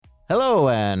Hello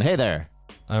and hey there.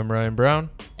 I'm Ryan Brown.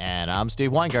 And I'm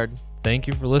Steve Weingarten. Thank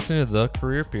you for listening to the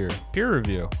Career Peer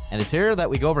Review. And it's here that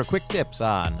we go over quick tips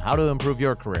on how to improve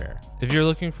your career. If you're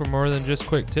looking for more than just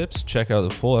quick tips, check out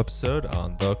the full episode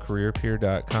on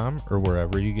thecareerpeer.com or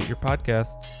wherever you get your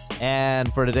podcasts.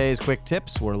 And for today's quick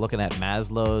tips, we're looking at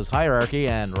Maslow's hierarchy.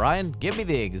 And Ryan, give me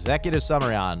the executive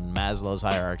summary on Maslow's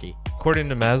hierarchy. According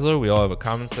to Maslow, we all have a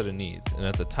common set of needs, and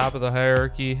at the top of the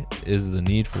hierarchy is the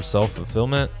need for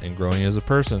self-fulfillment and growing as a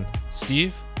person.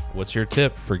 Steve, what's your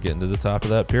tip for getting to the top of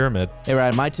that pyramid? Hey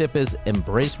Ryan, my tip is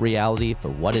embrace reality for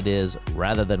what it is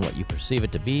rather than what you perceive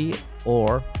it to be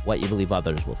or what you believe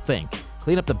others will think.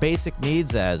 Clean up the basic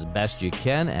needs as best you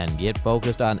can and get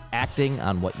focused on acting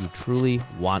on what you truly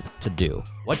want to do.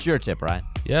 What's your tip, Ryan?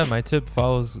 Yeah, my tip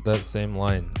follows that same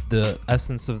line. The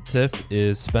essence of the tip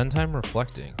is spend time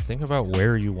reflecting. Think about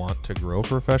where you want to grow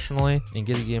professionally and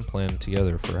get a game plan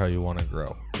together for how you want to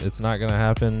grow. It's not going to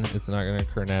happen. It's not going to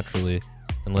occur naturally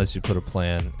unless you put a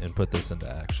plan and put this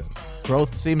into action.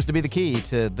 Growth seems to be the key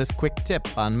to this quick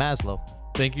tip on Maslow.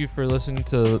 Thank you for listening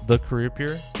to The Career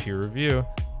Peer Review.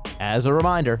 As a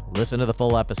reminder, listen to the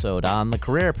full episode on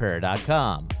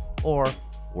thecareerpeer.com or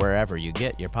wherever you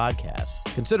get your podcast.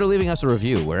 Consider leaving us a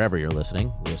review wherever you're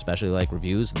listening. We especially like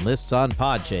reviews and lists on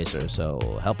Podchaser,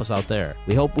 so help us out there.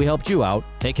 We hope we helped you out.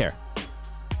 Take care.